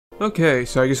Okay,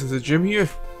 so I guess there's a gym here.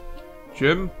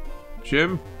 Gym?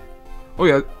 Gym? Oh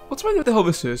yeah, let's find out what the hell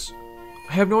this is.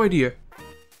 I have no idea.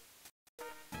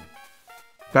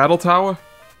 Battle Tower?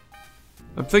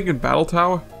 I'm thinking Battle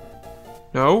Tower?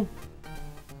 No?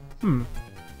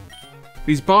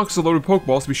 These boxes are loaded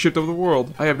Pokeballs to be shipped over the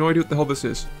world. I have no idea what the hell this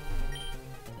is.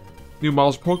 New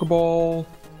models of Pokeball.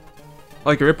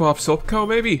 Like a rip-off Silph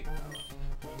maybe?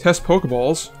 Test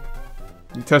Pokeballs.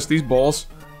 You test these balls.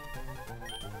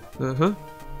 Uh-huh.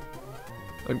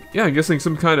 Yeah, I'm guessing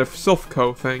some kind of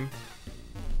Silph thing.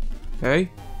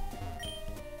 Okay.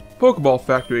 Pokeball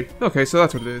Factory. Okay, so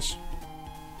that's what it is.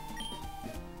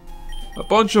 A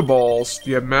bunch of balls. Do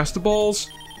you have Master Balls?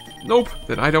 Nope,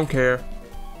 then I don't care.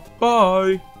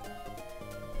 Bye!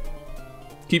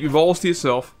 Keep your balls to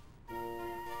yourself.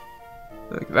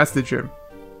 Okay, that's the gym.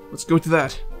 Let's go to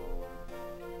that.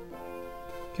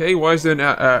 Okay, why is there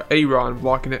an Aron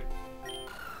blocking it?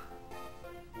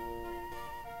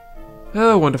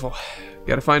 Oh, wonderful.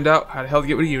 Gotta find out how the hell to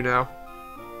get rid of you now.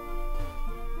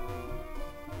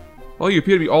 Well, you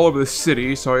appear to be all over the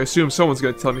city, so I assume someone's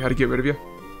gonna tell me how to get rid of you.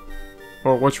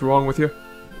 Or what's wrong with you.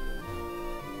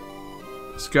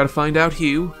 Just gotta find out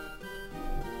who.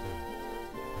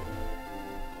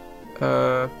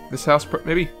 This house,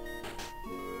 maybe?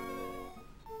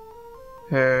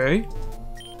 Hey.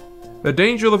 The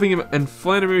danger living in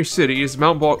Flannery City is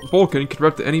Mount Vulcan could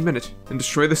erupt at any minute and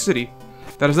destroy the city.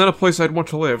 That is not a place I'd want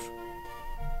to live.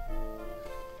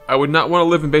 I would not want to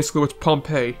live in basically what's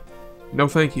Pompeii. No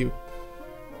thank you.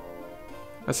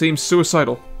 That seems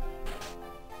suicidal.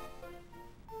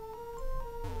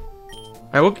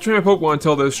 I love to train my Pokemon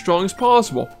until they're as strong as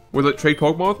possible. Would it trade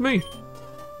Pokemon with me?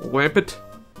 Lampent?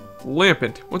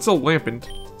 Lampent. What's a Lampent?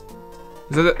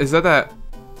 Is that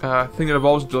thing that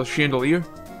evolves into a chandelier?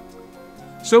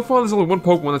 So far there's only one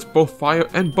Pokemon that's both fire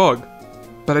and bug,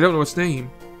 but I don't know its name.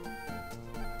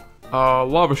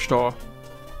 Lava Star,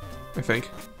 I think.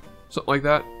 Something like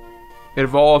that. It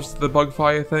evolves to the bug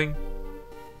fire thing.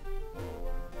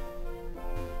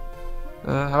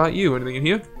 How about you? Anything in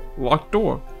here? Locked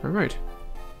door. Alright.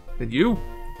 And you?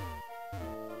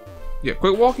 Yeah,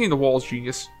 quit walking the walls,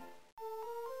 genius.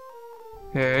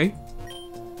 Hey.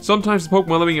 Sometimes the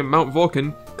Pokemon living in Mount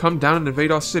Vulcan come down and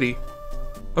invade our city.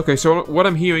 Okay, so what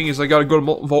I'm hearing is I gotta go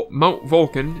to Mount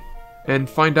Vulcan and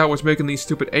find out what's making these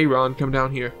stupid Aron come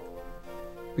down here.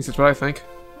 At least that's what I think.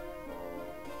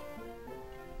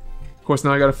 Of course,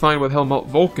 now I gotta find what the hell Mount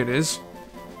Vulcan is.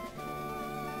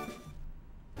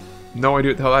 No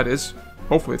idea what the hell that is.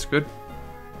 Hopefully it's good.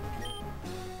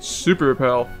 Super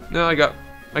Repel. No, I got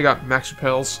Max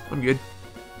Repels. I'm good.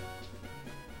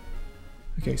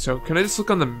 Okay, so can I just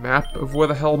look on the map of where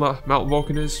the hell Mount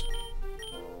Vulcan is?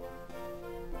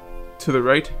 To the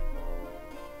right.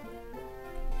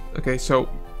 Okay, so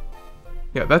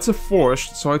yeah, that's a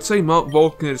forest, so I'd say Mount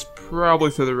Vulcan is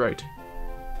probably to the right.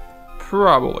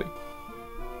 Probably.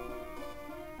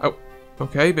 Oh,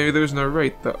 okay, maybe there's no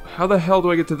right though. How the hell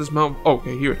do I get to this mountain? Oh,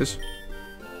 okay, here it is.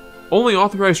 Only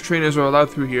authorized trainers are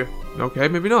allowed through here. Okay,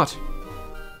 maybe not.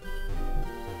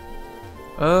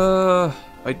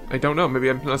 I don't know. Maybe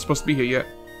I'm not supposed to be here yet.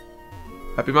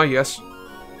 That'd be my guess.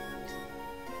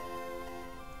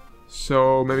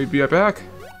 So, maybe be right back.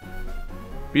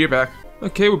 Be right back.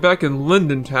 Okay, we're back in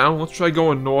Linden Town. Let's try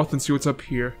going north and see what's up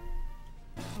here.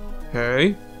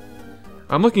 Hey.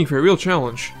 I'm looking for a real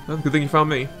challenge. Well, good thing you found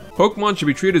me. Pokemon should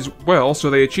be treated as well so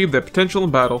they achieve their potential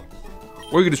in battle.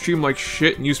 Or you could just treat them like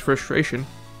shit and use frustration.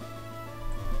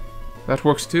 That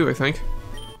works too, I think.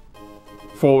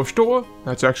 Full restore.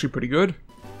 That's actually pretty good.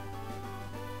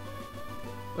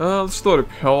 Let's throw the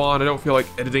Repel on. I don't feel like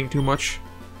editing too much.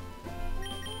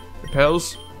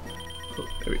 Repels.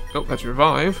 Oh, that's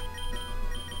Revive.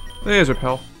 There's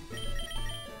Repel.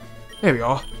 There we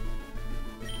are.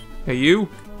 Hey, you.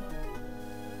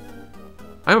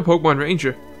 I'm a Pokemon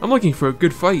Ranger. I'm looking for a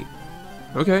good fight.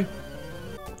 Okay.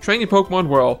 Train your Pokemon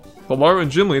well. The Lara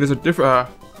and Gym Leaders are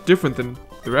different than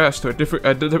the rest, or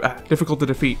difficult to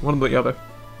defeat. One or the other.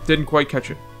 Didn't quite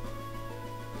catch it.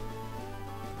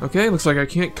 Okay, looks like I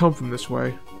can't come from this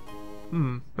way. I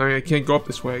mean, I can't go up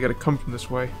this way. I gotta come from this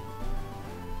way.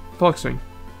 Flexing.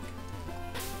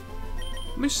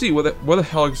 Let me see where the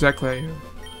hell exactly I am.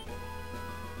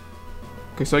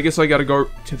 Okay, so I guess I gotta go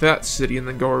to that city and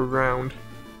then go around.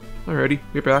 Alrighty,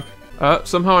 get back.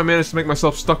 Somehow I managed to make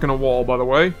myself stuck in a wall, by the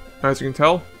way. As you can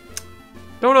tell.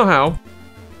 Don't know how.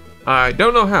 I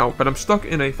don't know how, but I'm stuck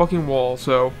in a fucking wall,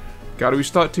 so gotta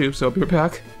restart too, so I'll be right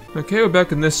back. Okay, we're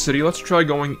back in this city. Let's try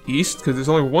going east, because there's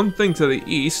only one thing to the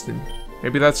east, and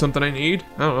maybe that's something I need.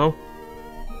 I don't know.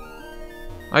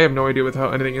 I have no idea what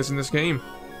how anything is in this game.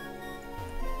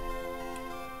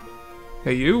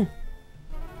 Hey, you.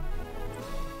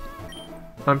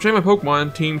 I'm training my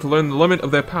Pokemon team to learn the limit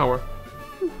of their power.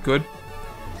 Good.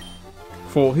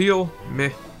 Full heal.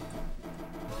 Meh.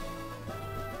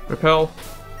 Repel.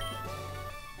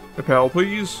 Repel,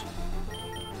 please.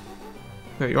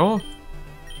 There you are.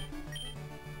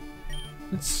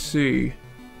 Let's see.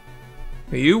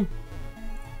 Hey, you.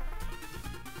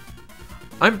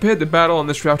 I'm prepared to battle on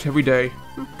this route every day.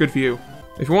 Good for you.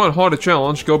 If you want a harder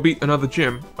challenge, go beat another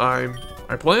gym. I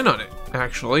plan on it,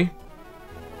 actually.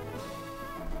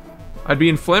 I'd be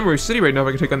in Flamery City right now if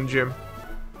I could take on the gym.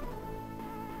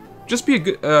 Just be a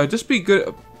good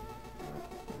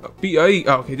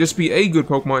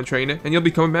Pokemon trainer, and you'll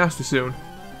become a master soon.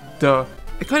 Duh.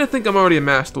 I kinda think I'm already a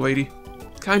master, lady.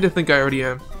 Kinda think I already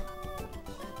am.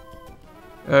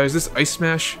 Is this Ice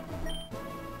Smash?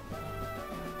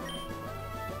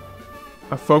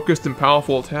 A focused and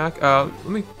powerful attack? Let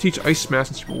me teach Ice Smash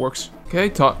and see if it works. Okay,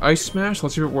 taught Ice Smash,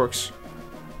 let's see if it works.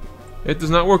 It does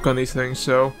not work on these things,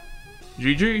 so...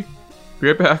 GG. Be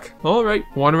right back. Alright,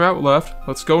 one route left.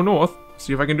 Let's go north.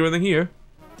 See if I can do anything here.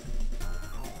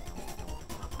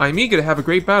 I'm eager to have a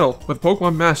great battle with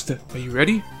Pokemon Master. Are you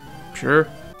ready? Sure.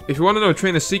 If you want to know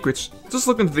Trainer's secrets, just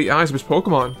look into the eyes of his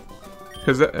Pokemon.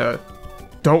 Cause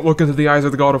don't look into the eyes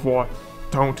of the God of War.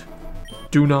 Don't.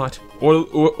 Do not. Or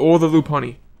the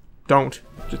Lopunny. Don't.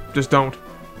 Just don't.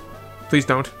 Please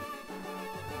don't.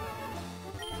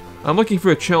 I'm looking for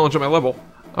a challenge at my level.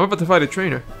 I'm about to fight a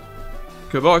trainer.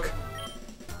 Good luck.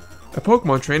 A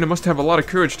Pokemon trainer must have a lot of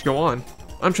courage to go on.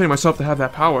 I'm training myself to have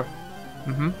that power.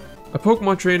 A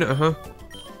Pokemon trainer,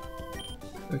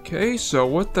 Okay, so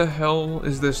what the hell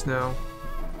is this now?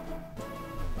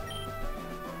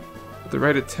 The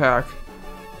right attack.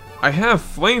 I have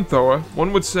Flamethrower.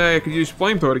 One would say I could use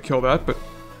Flamethrower to kill that, but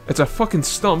it's a fucking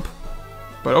stump.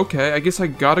 But okay, I guess I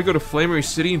gotta go to Flamery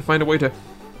City and find a way to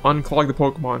unclog the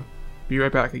Pokemon. Be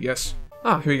right back, I guess.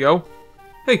 Ah, here we go.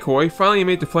 Hey Koi, finally you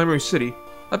made it to Flamery City.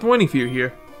 I've been waiting for you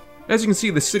here. As you can see,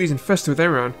 the city's infested with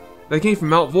Aeron. They came from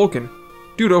Mount Vulcan,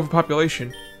 due to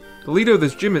overpopulation. The leader of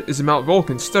this gym is in Mount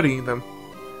Vulcan studying them.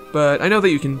 But I know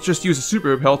that you can just use a Super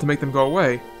Repel to make them go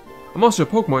away. I'm also a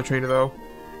Pokemon trainer though,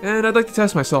 and I'd like to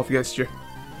test myself against you.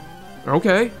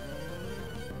 Okay.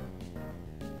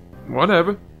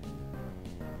 Whatever.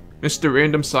 Mr.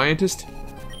 Random Scientist?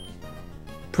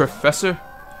 Professor?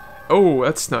 Oh,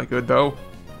 that's not good though.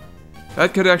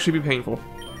 That could actually be painful.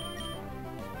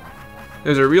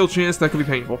 There's a real chance that could be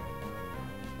painful.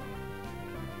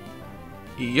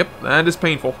 Yep, that is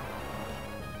painful.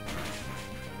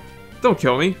 Don't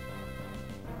kill me.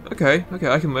 Okay,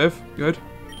 I can live. Good.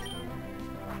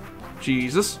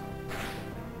 Jesus.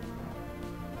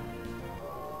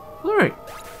 Alright.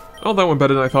 Oh, that went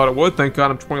better than I thought it would. Thank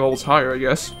God I'm 20 levels higher, I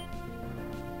guess.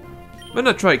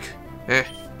 Midnight Trike. I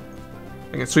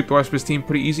can sweep the rest of his team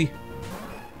pretty easy.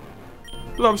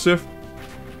 Love Sif.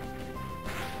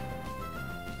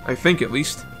 I think, at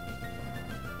least.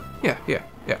 Yeah.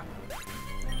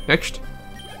 Next.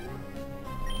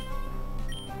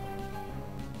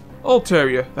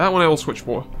 Altaria. That one I will switch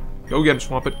for. Go get him,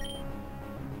 Swampert.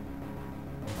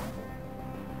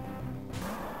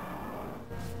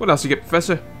 What else you get,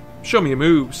 Professor? Show me your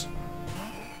moves.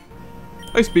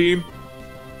 Ice Beam.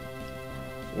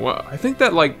 Well, I think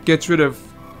that, like, gets rid of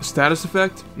a status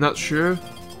effect. Not sure.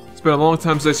 It's been a long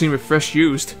time since I've seen Refresh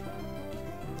used.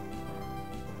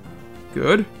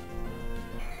 Good.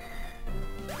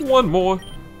 One more.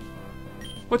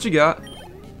 What you got?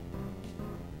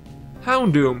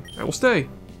 Houndoom. I will stay.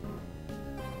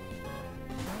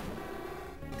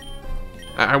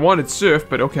 I wanted Surf,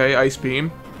 but okay, Ice Beam.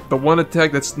 The one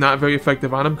attack that's not very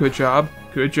effective on him. Good job.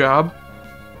 Good job.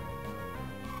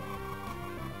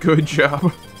 Good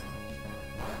job.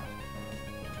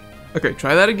 Okay,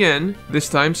 try that again. This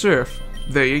time Surf.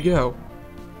 There you go.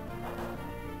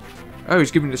 Oh,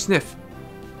 he's giving me the sniff.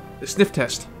 The sniff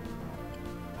test.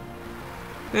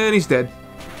 And he's dead.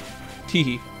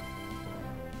 Teehee.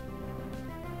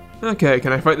 Okay,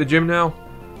 can I fight the gym now?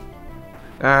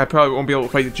 I probably won't be able to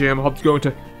fight the gym. I'll have to go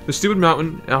into the stupid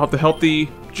mountain, and I'll have to help the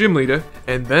gym leader,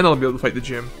 and then I'll be able to fight the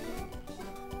gym.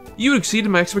 You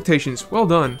exceeded my expectations. Well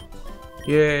done.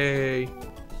 Yay.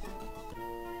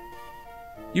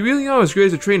 You really are as great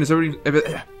as a trainer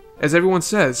as everyone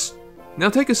says. Now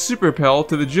take a Super Repel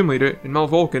to the gym leader in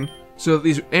Mount Vulcan, so that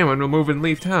these Aeron will move and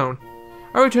leave town.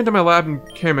 I return to my lab in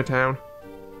Karma-town.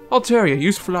 Altaria,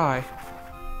 use Fly.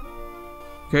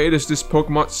 Okay, does this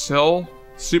Pokemon sell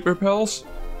Super Repels?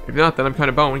 If not, then I'm kind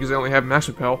of bummed because I only have Max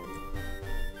Repel.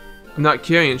 I'm not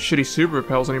carrying shitty Super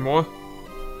Repels anymore.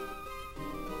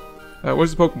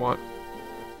 Where's the Pokemon?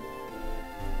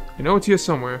 I know it's here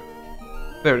somewhere.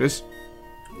 There it is.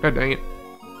 God dang it.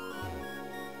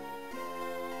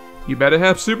 You better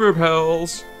have super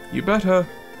repels. You better.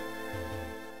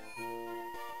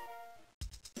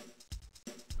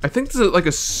 I think there's like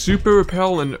a super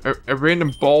repel and a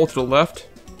random ball to the left.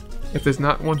 If there's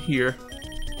not one here.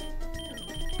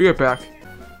 Be right back.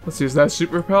 Let's see, is that a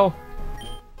super repel?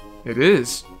 It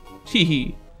is. Hee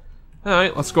hee.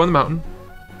 Alright, let's go on the mountain.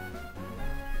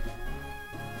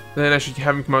 Then I should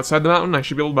have him come outside the mountain. I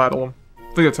should be able to battle him.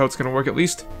 I think that's how it's gonna work at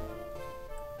least.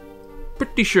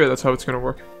 Pretty sure that's how it's gonna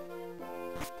work.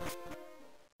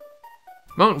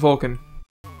 Mount Vulcan.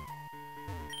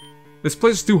 This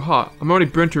place is too hot. I'm already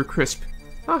burnt to a crisp.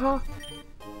 Haha.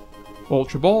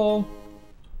 Ultra Ball.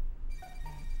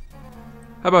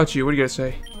 How about you? What do you guys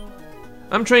say?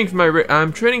 I'm training for my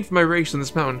race on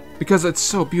this mountain because it's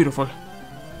so beautiful.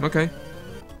 Okay.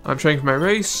 I'm training for my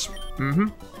race. Mm-hmm.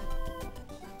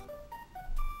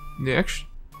 Next.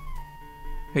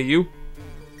 Hey, you.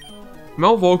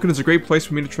 Mount Vulcan is a great place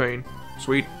for me to train.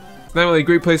 Sweet. It's not really a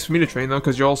great place for me to train, though,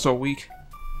 because you're all so weak.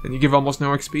 And you give almost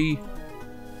no XP.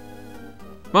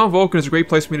 Mount Vulcan is a great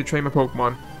place for me to train my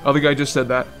Pokemon. Other guy just said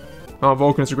that. Mount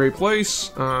Vulcan is a great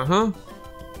place. Uh-huh.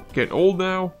 Getting old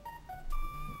now.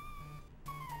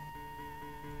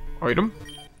 Item.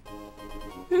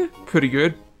 Pretty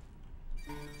good.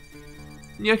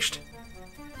 Next.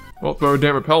 Well, throw a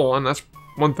damn repel on, that's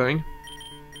one thing.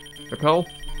 Repel.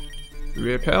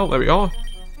 Repel, there we are.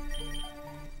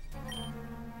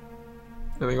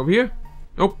 Anything over here?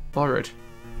 Nope, alright.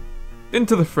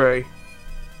 Into the fray.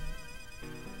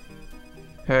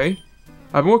 Hey.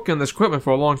 I've been working on this equipment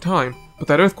for a long time, but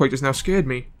that earthquake just now scared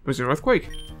me. It was an earthquake.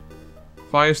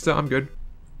 Fire still, I'm good.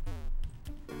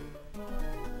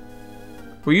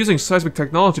 We're using seismic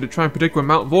technology to try and predict when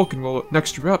Mount Vulcan will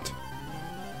next erupt.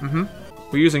 Mm-hmm.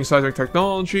 We're using seismic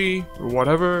technology, or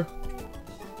whatever.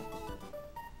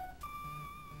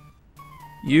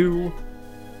 You.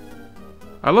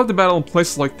 I love to battle in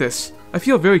places like this. I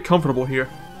feel very comfortable here.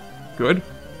 Good.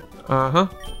 Uh-huh.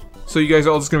 So you guys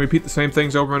are all just gonna repeat the same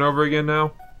things over and over again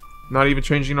now? Not even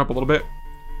changing it up a little bit?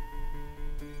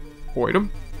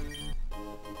 Item.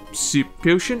 Soup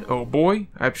potion? Oh boy.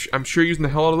 I'm sure using the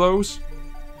hell out of those.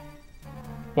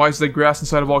 Why is there grass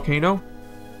inside a volcano?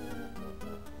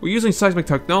 We're using seismic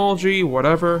technology,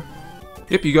 whatever.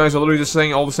 Yep, you guys are literally just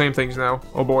saying all the same things now.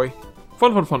 Oh boy.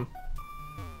 Fun, fun, fun.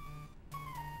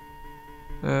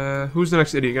 Who's the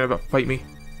next idiot gonna fight me?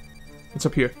 What's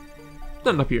up here?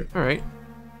 Nothing up here. Alright.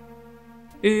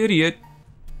 Idiot.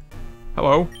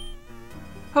 Hello.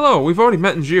 Hello, we've already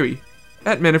met in Jiri.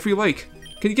 At Manaphree Lake.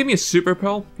 Can you give me a super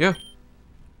repel? Yeah.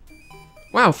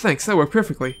 Wow, thanks. That worked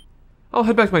perfectly. I'll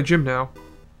head back to my gym now.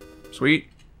 Sweet.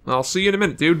 I'll see you in a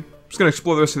minute, dude. I'm just gonna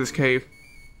explore the rest of this cave.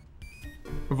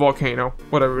 Or volcano.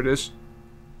 Whatever it is. Is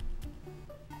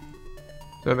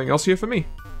there anything else here for me?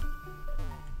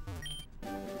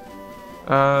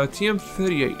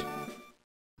 TM38.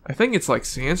 I think it's like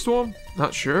Sandstorm?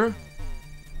 Not sure.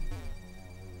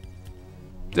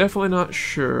 Definitely not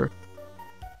sure.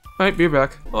 Alright, be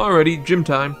back. Alrighty, gym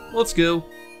time. Let's go.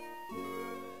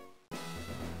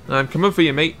 I'm coming for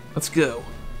you, mate. Let's go.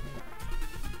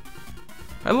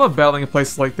 I love battling in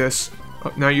places like this.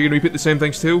 Oh, now you're gonna repeat the same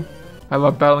things too? I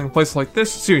love battling in places like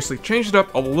this. Seriously, change it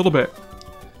up a little bit.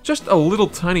 Just a little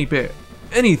tiny bit.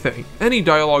 Anything. Any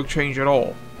dialogue change at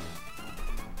all.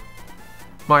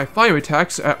 My fire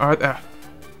attacks are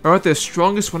at their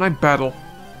strongest when I battle.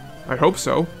 I hope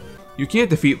so. You can't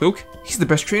defeat Luke. He's the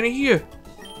best trainer here.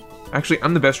 Actually,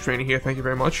 I'm the best trainer here, thank you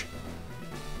very much.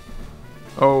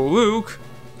 Oh, Luke.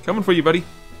 Coming for you, buddy.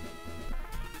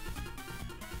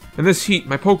 In this heat,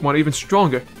 my Pokemon are even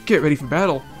stronger. Get ready for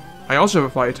battle. I also have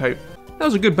a fire type. That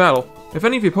was a good battle. If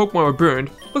any of your Pokemon were burned,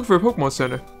 look for a Pokemon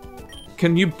Center.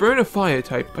 Can you burn a fire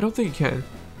type? I don't think you can.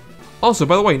 Also,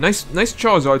 by the way, nice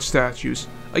Charizard statues.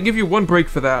 I give you one break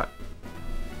for that.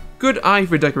 Good eye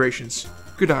for decorations.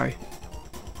 Good eye.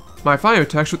 My fire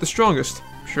attacks with the strongest.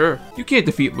 Sure, you can't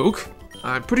defeat Luke.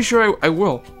 I'm pretty sure I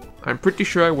will. I'm pretty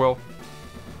sure I will.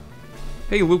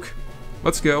 Hey Luke,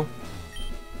 let's go.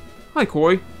 Hi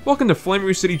Koi, welcome to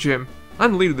Flamery City Gym.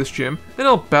 I'm the leader of this gym, and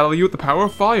I'll battle you with the power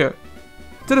of fire.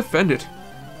 To defend it.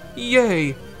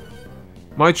 Yay!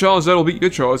 My Charizard will beat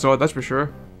your Charizard, that's for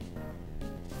sure.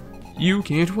 You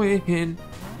can't win.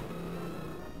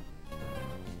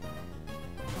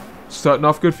 Starting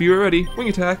off good for you already. Wing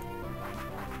attack.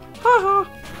 Haha.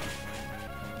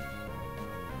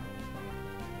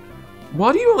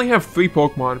 Why do you only have 3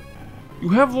 Pokemon? You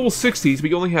have level 60s, but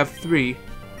you only have 3.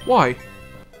 Why? I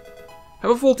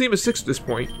have a full team of 6 at this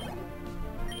point.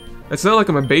 It's not like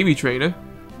I'm a baby trainer.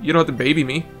 You don't have to baby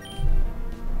me.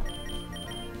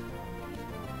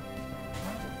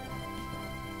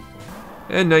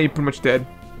 And now you're pretty much dead.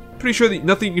 Pretty sure that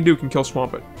nothing you can do can kill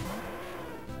Swampert.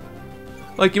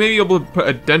 Like, you may be able to put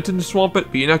a dent into Swampert,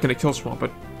 but you're not going to kill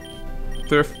Swampert.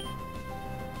 Thurf.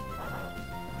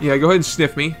 Yeah, go ahead and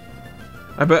sniff me.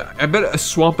 I bet a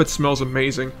Swampert smells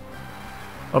amazing.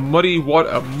 A muddy,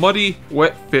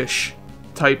 wet fish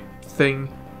type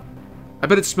thing. I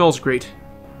bet it smells great.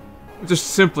 Just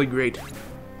simply great.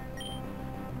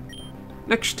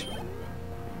 Next.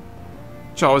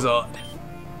 Charizard.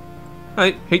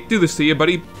 I hate to do this to you,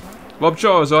 buddy. Love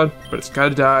Charizard, but it's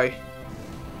gotta die.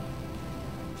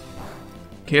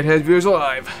 Can't have viewers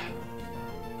alive.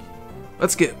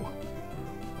 Let's go.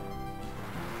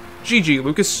 GG,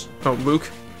 Lucas. Oh, Luke.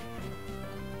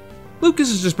 Lucas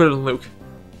is just better than Luke.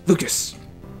 Lucas.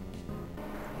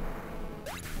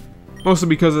 Mostly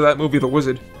because of that movie, The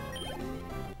Wizard.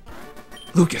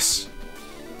 Lucas.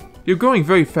 You're growing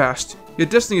very fast. Your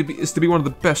destiny is to be one of the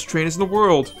best trainers in the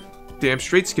world. Damn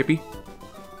straight, Skippy.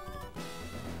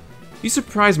 You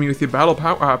surprised me with your battle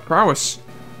prowess.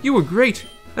 You were great,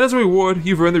 and as a reward,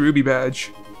 you've earned the Ruby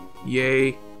Badge.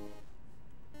 Yay.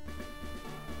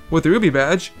 With the Ruby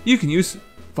Badge, you can use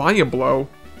Fire Blow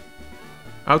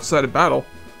outside of battle.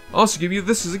 I'll also give you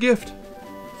this as a gift.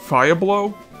 Fire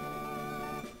Blow?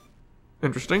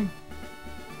 Interesting.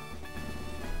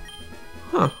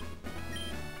 Huh.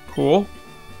 Cool.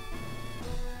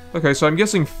 Okay, so I'm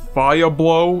guessing Fire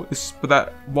Blow is for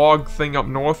that log thing up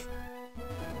north.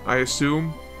 I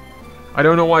assume. I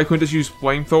don't know why I couldn't just use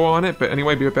Flamethrower on it, but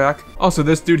anyway, be right back. Also,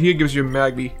 this dude here gives you a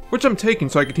Magby, which I'm taking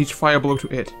so I can teach Fire Blow to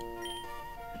it.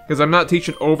 Because I'm not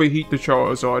teaching Overheat to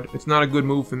Charizard. It's not a good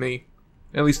move for me.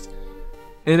 At least,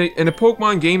 in a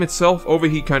Pokemon game itself,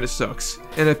 Overheat kinda sucks.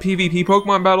 In a PvP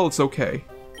Pokemon battle, it's okay.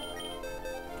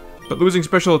 But losing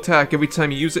special attack every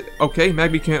time you use it... Okay,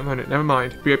 Magby can't learn it. Never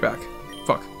mind. Be right back.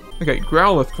 Fuck. Okay,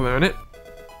 Growlithe can learn it.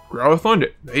 Growlithe learned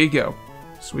it. There you go.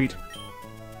 Sweet.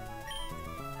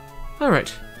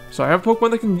 Alright. So I have a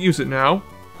Pokemon that can use it now.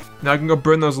 Now I can go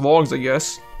burn those logs, I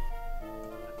guess.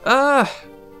 I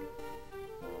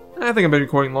think I've been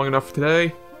recording long enough for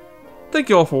today. Thank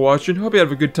you all for watching. Hope you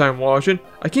have a good time watching.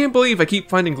 I can't believe I keep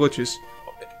finding glitches.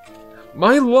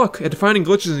 My luck at finding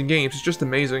glitches in games is just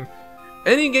amazing.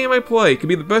 Any game I play could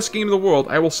be the best game in the world,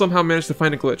 I will somehow manage to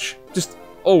find a glitch. Just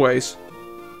always.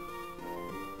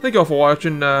 Thank you all for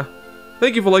watching.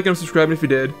 Thank you for liking and subscribing if you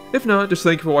did. If not, just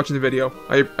thank you for watching the video.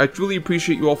 I truly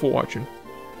appreciate you all for watching.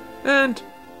 And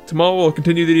tomorrow we'll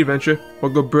continue the adventure.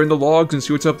 We'll go burn the logs and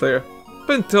see what's up there.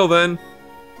 But until then,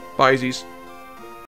 byezies.